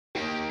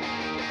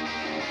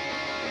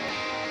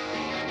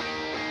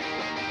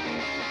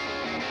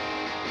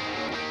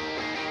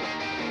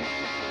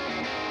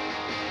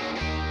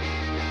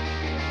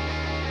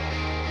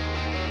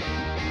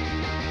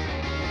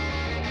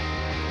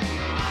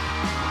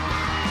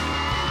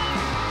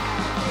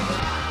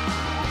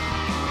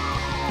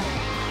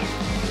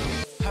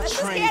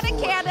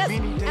is Candace,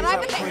 and I'm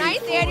at the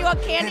 9th annual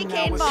Kandy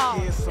Kane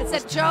Ball. It's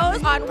at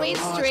Joe's on Wayne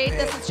Street.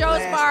 This is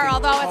Joe's Bar,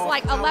 although it's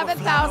like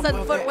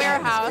 11,000 foot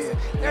warehouse.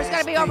 There's going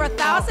to be over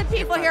 1,000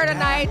 people here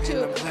tonight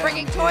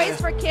bringing toys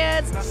for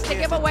kids to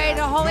give away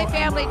to Holy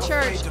Family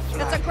Church.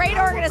 It's a great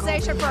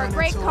organization for a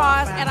great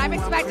cause, and I'm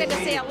expecting to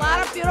see a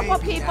lot of beautiful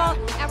people,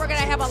 and we're going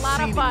to have a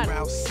lot of fun.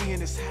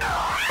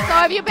 So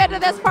have you been to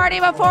this party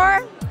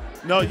before?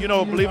 No, you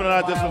know, believe it or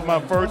not, this is my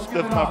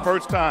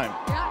first time.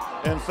 Yeah.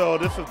 And so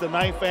this is the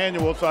 9th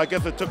annual, so I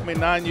guess it took me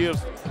 9 years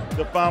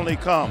to finally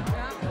come.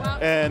 Yeah, well,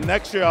 and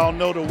next year I'll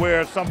know to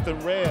wear something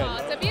red. Well,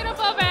 it's a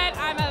beautiful event.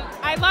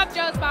 I love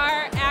Joe's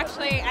Bar,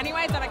 actually.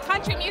 Anyways, I'm a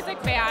country music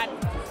fan,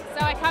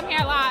 so I come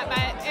here a lot,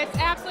 but it's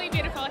absolutely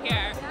beautiful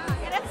here.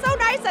 Yeah, and it's so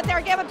nice that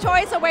they're giving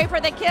toys away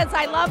for the kids.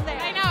 I love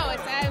that. I know,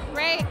 it's a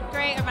great,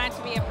 great event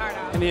to be a part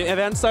of. And the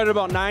event started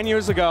about 9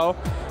 years ago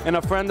in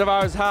a friend of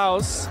ours'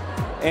 house.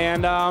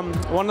 And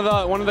one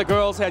of the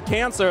girls had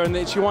cancer, and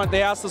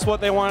they asked us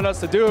what they wanted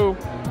us to do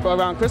for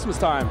around Christmas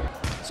time.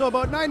 So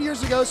about 9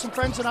 years ago, some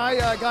friends and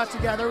I got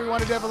together. We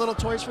wanted to have a little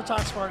Toys for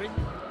Tots party,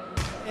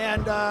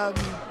 and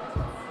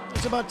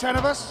it's about 10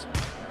 of us.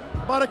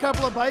 Bought a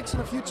couple of bikes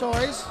and a few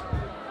toys,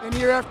 and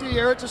year after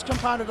year, it just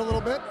compounded a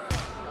little bit,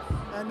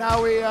 and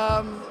now we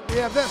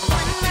have this.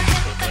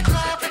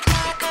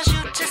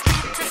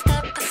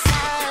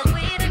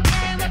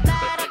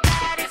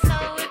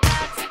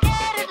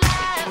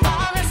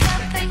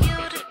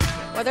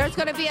 Well, there's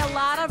going to be a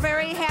lot of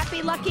very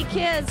happy, lucky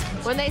kids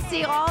when they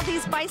see all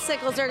these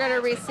bicycles they're going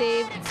to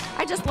receive.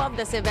 I just love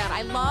this event.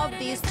 I love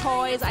these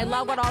toys. I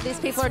love what all these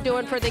people are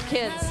doing for the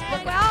kids.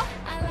 Look, well,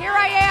 here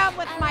I am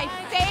with my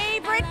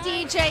favorite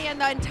DJ in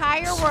the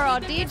entire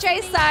world,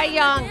 DJ Cy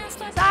Young.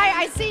 Cy,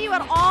 I see you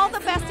at all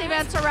the best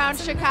events around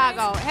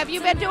Chicago. Have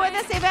you been doing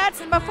this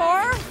event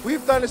before?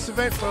 We've done this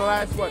event for the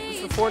last, this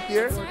is the 4th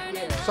year?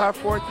 It's our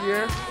 4th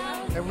year.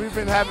 And we've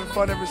been having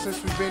fun ever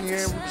since we've been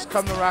here. We just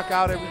come to rock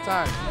out every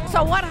time.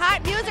 So what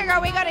hot music are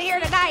we going to hear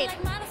tonight?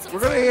 We're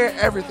going to hear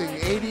everything,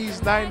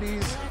 80s,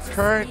 90s,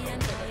 current,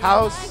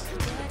 house.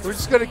 We're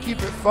just going to keep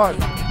it fun.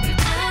 Well,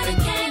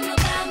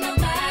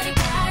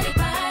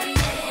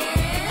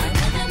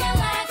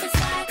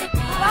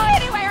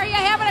 anyway, are you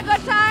having a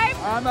good time?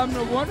 I'm having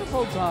a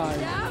wonderful time.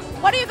 Yeah.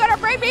 What are you going to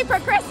bring me for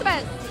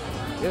Christmas?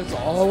 It's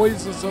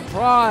always a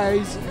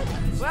surprise.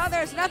 Well,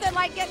 there's nothing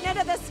like getting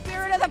into the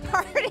spirit of the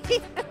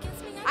party.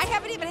 I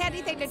haven't even had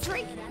anything to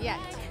drink yet.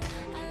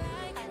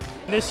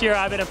 This year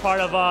I've been a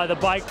part of the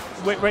bike,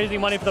 raising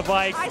money for the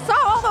bikes. I saw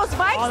all those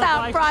bikes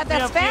out front.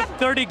 That's fab. We have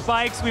 30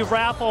 bikes. We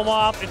raffle them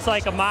off. It's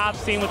like a mob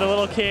scene with the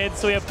little kids.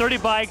 So we have 30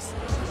 bikes,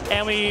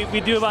 and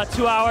we do about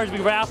 2 hours. We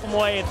raffle them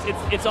away.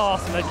 It's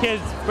awesome. The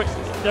kids,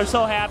 they're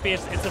so happy.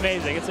 It's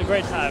amazing. It's a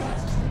great time.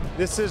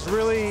 This is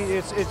really,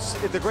 it's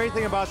the great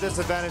thing about this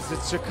event is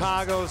it's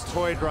Chicago's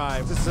Toy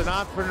Drive. This is an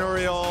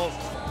entrepreneurial,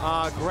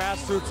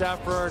 grassroots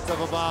effort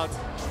of about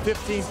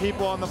 15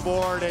 people on the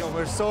board, and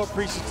we're so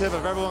appreciative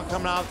of everyone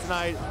coming out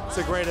tonight. It's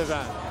a great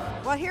event.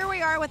 Well, here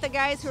we are with the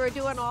guys who are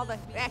doing all the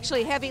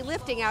actually heavy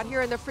lifting out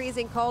here in the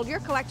freezing cold. You're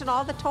collecting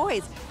all the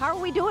toys. How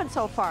are we doing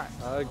so far?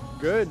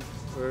 Good.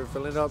 We're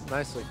filling it up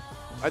nicely.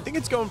 I think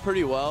it's going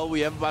pretty well.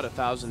 We have about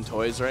 1,000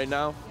 toys right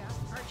now.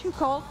 Yeah. Aren't you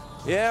cold?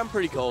 Yeah, I'm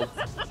pretty cold.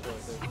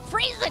 I'm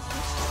freezing.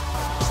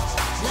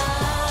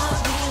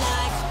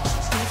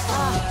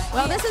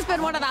 Well, this has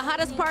been one of the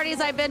hottest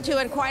parties I've been to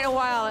in quite a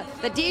while.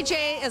 The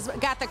DJ has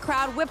got the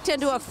crowd whipped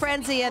into a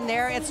frenzy in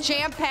there. It's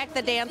jam-packed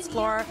the dance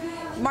floor.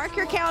 Mark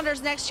your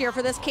calendars next year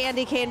for this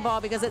Kandy Kane Ball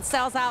because it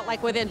sells out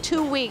like within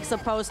 2 weeks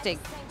of posting.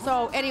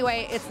 So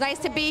anyway, it's nice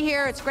to be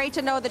here. It's great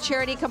to know the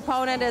charity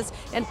component is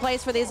in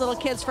place for these little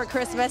kids for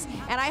Christmas.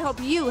 And I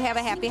hope you have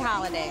a happy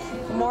holiday.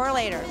 More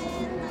later.